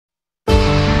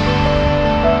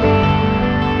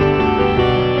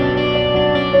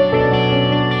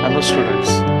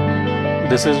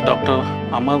This is Dr.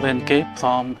 Amar N.K.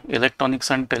 from Electronics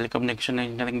and Telecommunication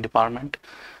Engineering Department,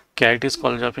 KIT's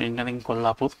College of Engineering,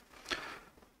 Kolhapur.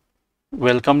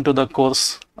 Welcome to the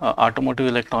course Automotive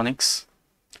Electronics.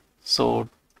 So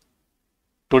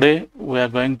today we are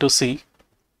going to see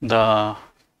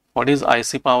what is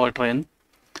IC powertrain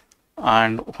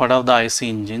and what are the IC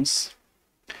engines.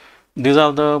 These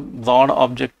are the broad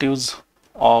objectives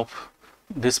of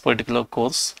this particular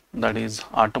course, that is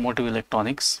Automotive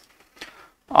Electronics.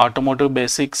 Automotive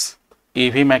basics,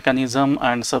 EV mechanism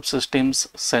and subsystems,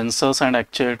 sensors and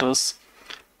actuators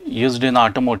used in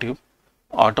automotive,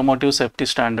 automotive safety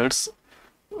standards,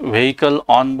 vehicle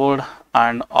onboard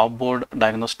and offboard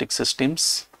diagnostic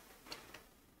systems.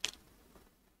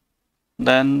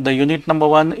 Then the unit number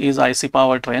 1 is IC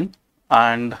powertrain,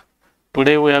 and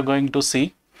today we are going to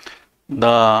see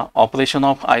the operation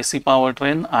of IC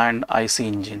powertrain and IC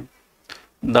engine.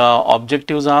 The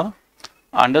objectives are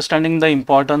understanding the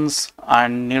importance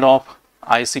and need of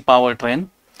IC powertrain,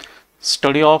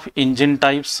 study of engine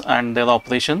types and their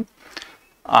operation,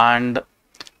 and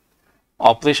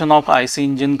operation of IC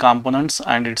engine components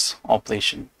and its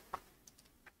operation.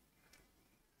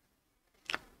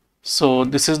 So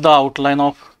this is the outline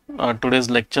of today's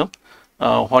lecture.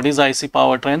 What is IC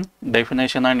powertrain?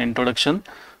 Definition and introduction.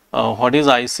 What is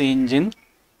IC engine?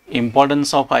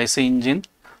 Importance of IC engine,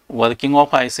 working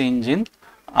of IC engine,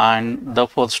 and the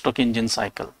 4-stroke engine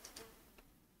cycle.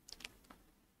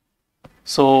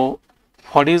 So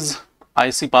what is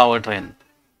IC powertrain?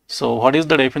 So what is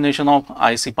the definition of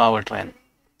IC powertrain?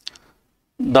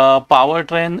 The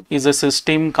powertrain is a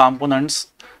system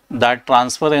components that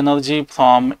transfer energy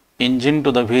from engine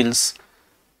to the wheels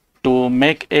to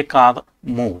make a car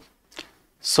move.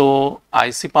 So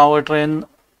IC powertrain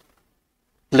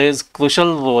plays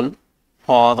crucial role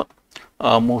for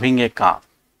moving a car.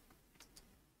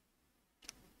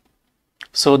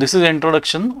 So this is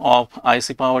introduction of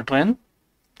IC powertrain.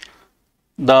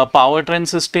 The powertrain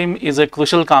system is a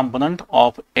crucial component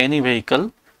of any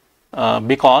vehicle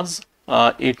because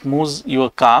it moves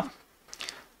your car,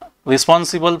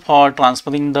 responsible for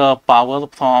transferring the power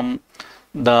from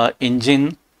the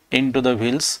engine into the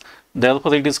wheels.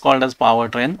 Therefore, it is called as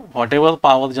powertrain. Whatever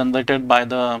power generated by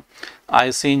the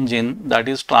IC engine, that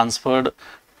is transferred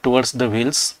towards the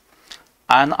wheels.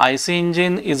 An IC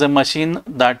engine is a machine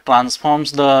that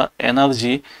transforms the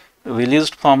energy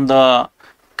released from the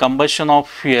combustion of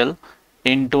fuel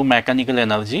into mechanical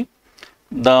energy.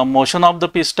 The motion of the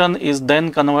piston is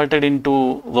then converted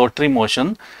into rotary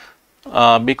motion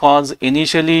because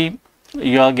initially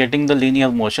you are getting the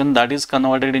linear motion, that is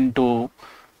converted into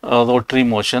rotary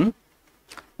motion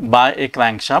by a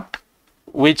crankshaft,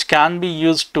 which can be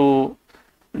used to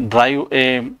drive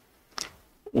a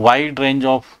wide range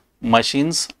of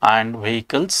machines and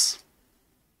vehicles.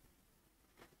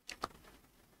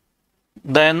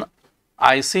 Then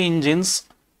IC engines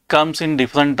comes in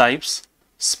different types: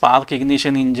 spark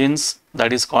ignition engines,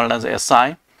 that is called as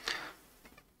SI,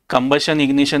 combustion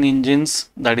ignition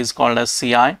engines, that is called as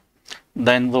CI,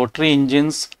 then rotary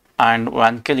engines and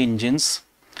Wankel engines.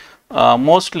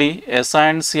 Mostly SI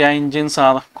and CI engines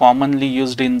are commonly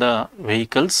used in the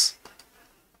vehicles.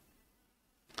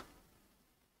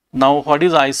 Now, what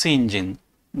is IC engine?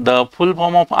 The full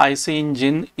form of IC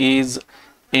engine is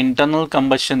internal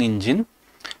combustion engine.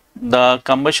 The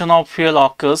combustion of fuel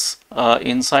occurs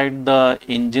inside the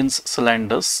engine's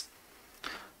cylinders,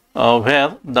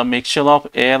 where the mixture of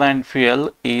air and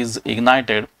fuel is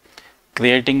ignited,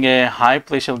 creating a high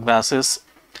pressure gases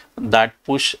that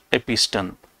push a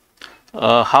piston.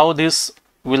 How this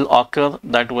will occur,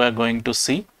 that we are going to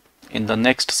see in the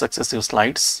next successive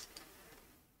slides.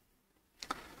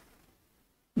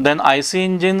 Then IC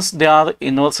engines, they are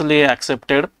universally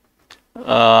accepted.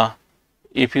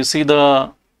 If you see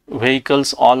the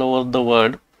vehicles all over the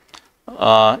world,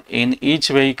 in each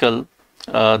vehicle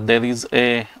there is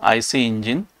a IC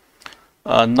engine.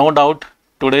 No doubt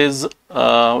today's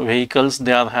vehicles,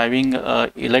 they are having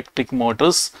electric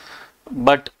motors,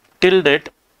 but till date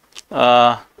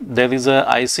there is a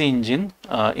IC engine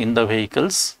in the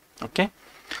vehicles. Okay.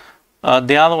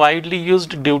 They are widely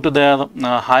used due to their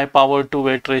high power to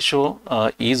weight ratio,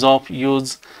 ease of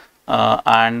use,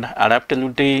 and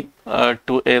adaptability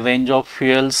to a range of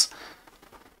fuels.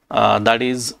 That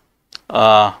is,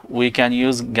 we can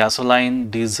use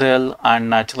gasoline, diesel and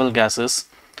natural gases.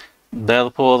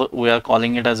 Therefore, we are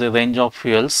calling it as a range of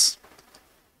fuels.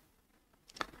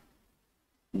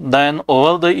 Then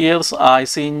over the years,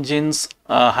 IC engines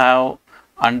have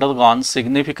undergone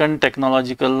significant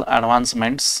technological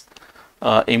advancements,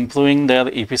 improving their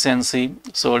efficiency.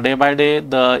 So day by day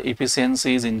the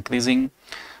efficiency is increasing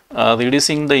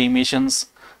reducing the emissions.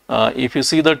 If you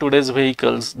see the today's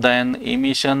vehicles, then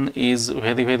emission is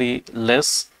very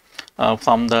less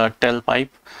from the tailpipe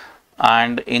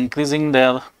and increasing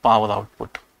their power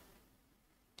output.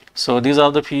 So these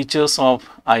are the features of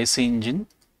IC engine.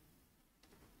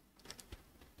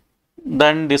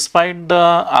 Then despite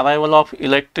the arrival of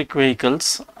electric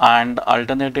vehicles and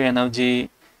alternative energy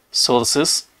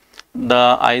sources,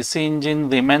 the IC engine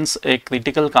remains a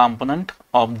critical component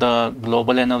of the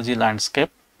global energy landscape.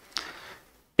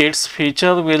 Its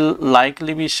future will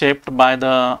likely be shaped by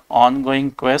the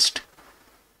ongoing quest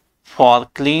for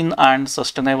clean and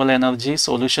sustainable energy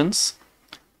solutions,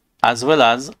 as well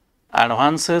as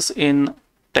advances in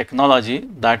technology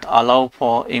that allow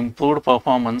for improved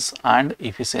performance and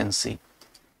efficiency.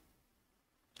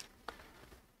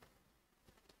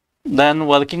 Then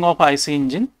working of IC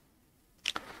engine.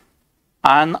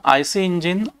 An IC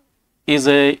engine is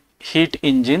a heat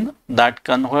engine that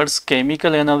converts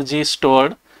chemical energy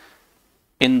stored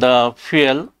in the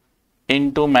fuel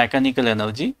into mechanical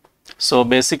energy. So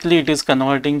basically it is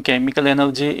converting chemical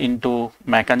energy into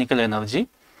mechanical energy.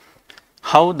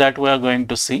 How that we are going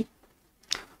to see.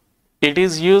 It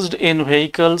is used in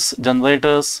vehicles,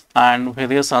 generators and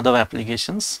various other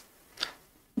applications.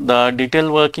 The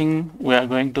detailed working we are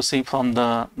going to see from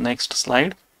the next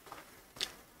slide.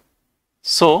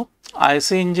 So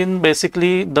IC engine,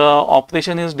 basically the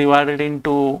operation is divided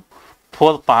into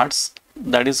 4 parts,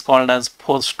 that is called as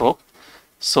 4-stroke.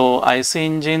 So IC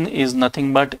engine is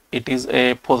nothing but it is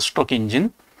a 4-stroke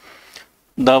engine.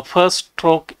 The first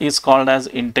stroke is called as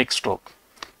intake stroke.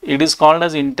 It is called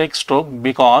as intake stroke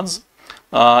because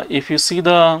if you see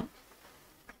the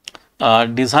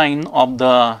design of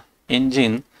the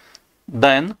engine,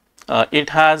 then it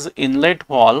has inlet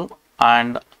valve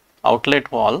and outlet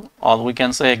valve, or we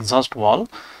can say exhaust valve.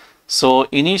 So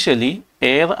initially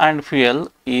air and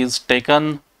fuel is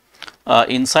taken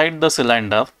inside the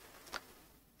cylinder.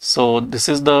 So this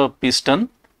is the piston.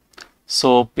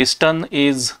 So piston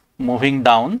is moving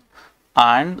down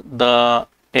and the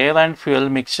air and fuel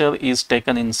mixture is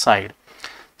taken inside.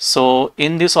 So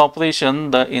in this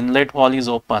operation the inlet valve is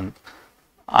open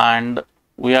and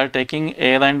we are taking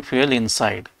air and fuel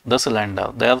inside the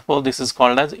cylinder. Therefore this is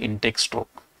called as intake stroke.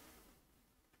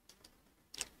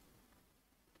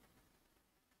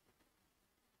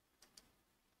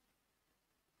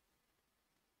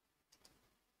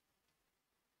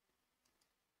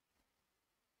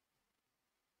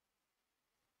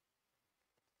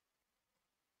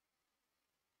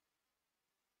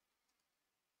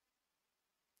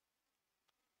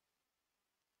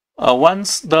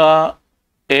 Once the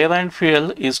air and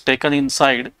fuel is taken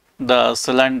inside the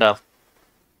cylinder,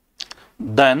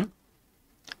 then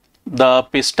the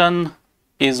piston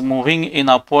is moving in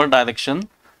upward direction,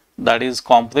 that is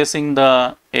compressing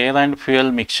the air and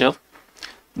fuel mixture.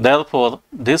 Therefore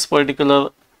this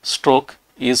particular stroke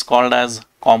is called as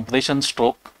compression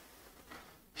stroke.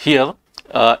 Here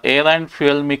air and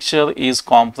fuel mixture is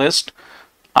compressed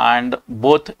and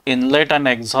both inlet and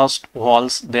exhaust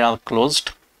valves, they are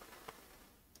closed.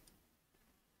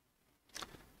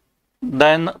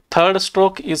 Then third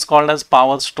stroke is called as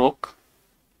power stroke.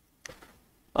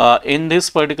 In this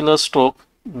particular stroke,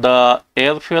 the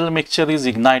air fuel mixture is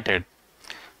ignited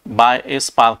by a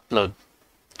spark plug.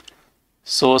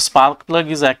 So spark plug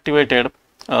is activated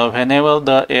whenever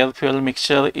the air fuel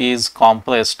mixture is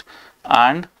compressed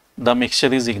and the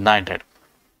mixture is ignited,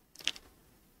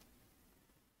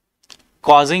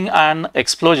 causing an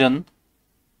explosion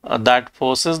that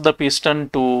forces the piston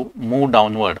to move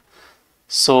downward.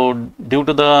 So due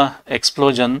to the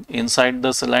explosion inside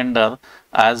the cylinder,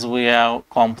 as we have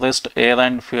compressed air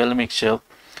and fuel mixture,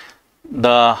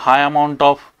 the high amount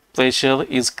of pressure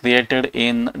is created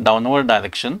in downward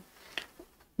direction.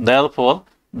 Therefore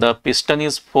the piston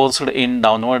is forced in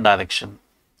downward direction.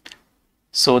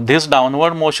 So this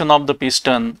downward motion of the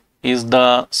piston is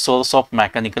the source of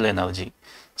mechanical energy.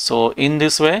 So in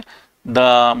this way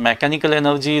the mechanical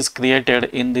energy is created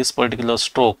in this particular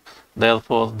stroke.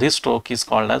 Therefore this stroke is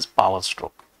called as power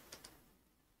stroke.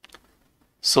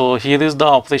 So here is the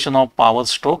operation of power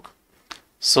stroke.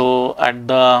 So at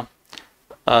the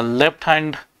left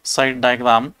hand side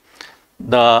diagram,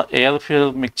 the air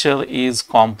fuel mixture is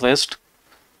compressed.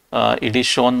 It is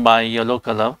shown by yellow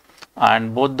color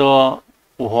and both the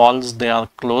valves, they are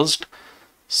closed.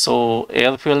 So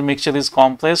air fuel mixture is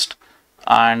compressed,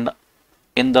 and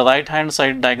in the right hand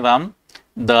side diagram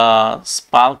the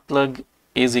spark plug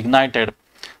is ignited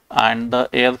and the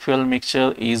air fuel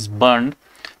mixture is burned.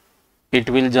 It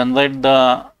will generate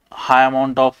the high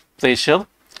amount of pressure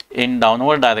in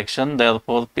downward direction.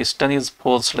 Therefore piston is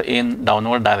forced in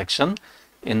downward direction.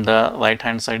 in the right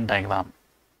hand side diagram.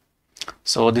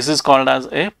 So this is called as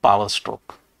a power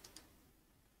stroke.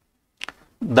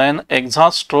 Then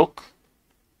exhaust stroke.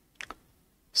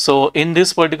 So in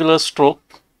this particular stroke,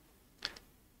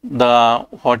 the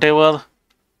whatever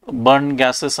burned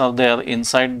gases are there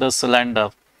inside the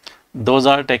cylinder, those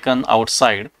are taken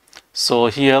outside. So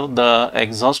here the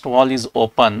exhaust valve is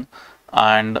open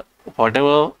and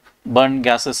whatever burned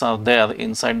gases are there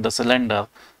inside the cylinder,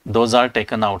 those are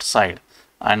taken outside,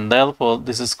 and therefore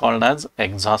this is called as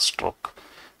exhaust stroke.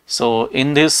 So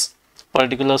in this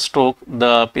particular stroke,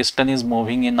 the piston is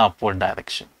moving in upward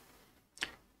direction,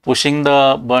 pushing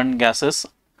the burned gases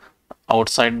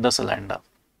outside the cylinder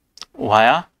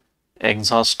via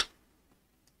exhaust.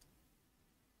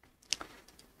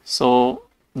 So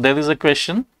there is a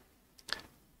question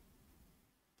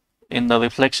in the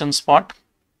reflection spot.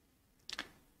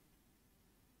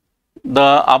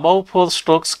 The above four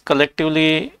strokes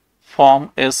collectively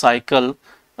form a cycle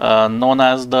known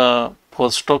as the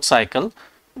four-stroke cycle,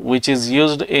 which is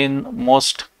used in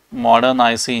most modern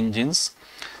IC engines.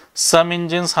 Some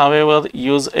engines, however,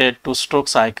 use a two-stroke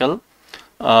cycle,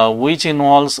 which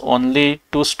involves only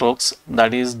two strokes,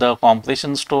 that is the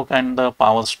compression stroke and the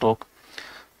power stroke.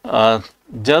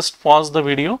 Just pause the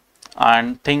video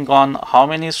and think on how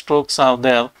many strokes are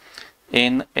there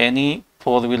in any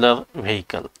four-wheeler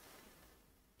vehicle.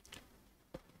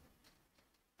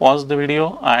 Pause the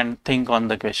video and think on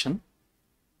the question.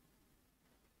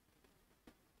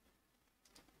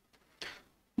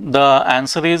 The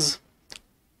answer is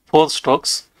 4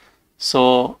 strokes.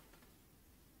 So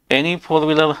any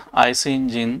four-wheeler IC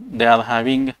engine, they are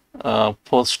having a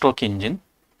 4-stroke engine.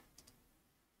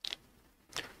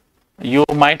 You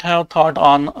might have thought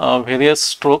on various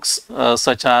strokes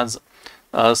such as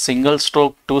single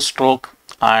stroke, 2-stroke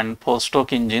and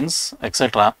 4-stroke engines,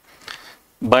 etc.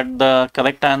 But the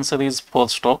correct answer is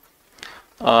 4-stroke.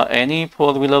 Any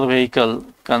four-wheeler vehicle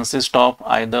consists of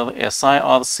either SI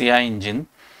or CI engine,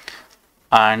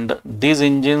 and these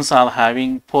engines are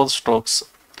having 4 strokes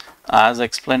as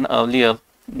explained earlier,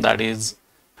 that is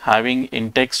having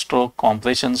intake stroke,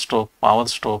 compression stroke, power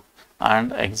stroke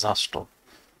and exhaust stroke.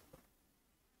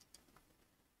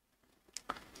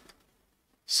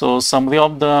 So summary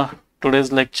of the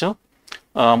today's lecture.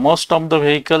 Most of the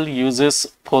vehicle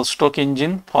uses 4-stroke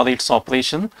engine for its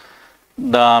operation.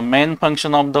 The main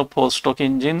function of the 4-stroke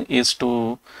engine is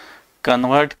to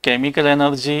convert chemical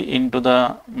energy into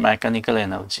the mechanical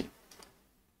energy.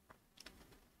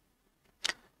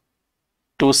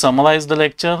 To summarize the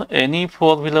lecture, any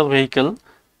four-wheeler vehicle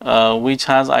which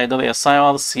has either SI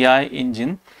or CI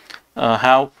engine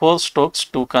have 4 strokes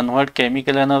to convert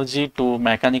chemical energy to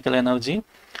mechanical energy,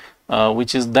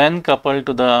 which is then coupled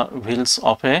to the wheels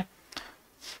of a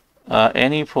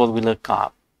any four-wheeler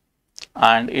car,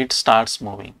 and it starts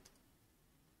moving.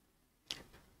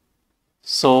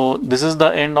 So this is the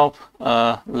end of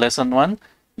lesson 1.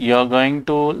 You are going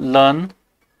to learn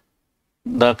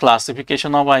the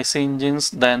classification of IC engines,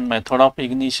 then method of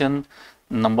ignition,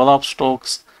 number of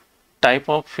strokes, type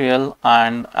of fuel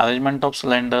and arrangement of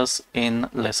cylinders in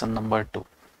lesson number 2.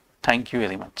 Thank you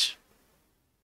very much.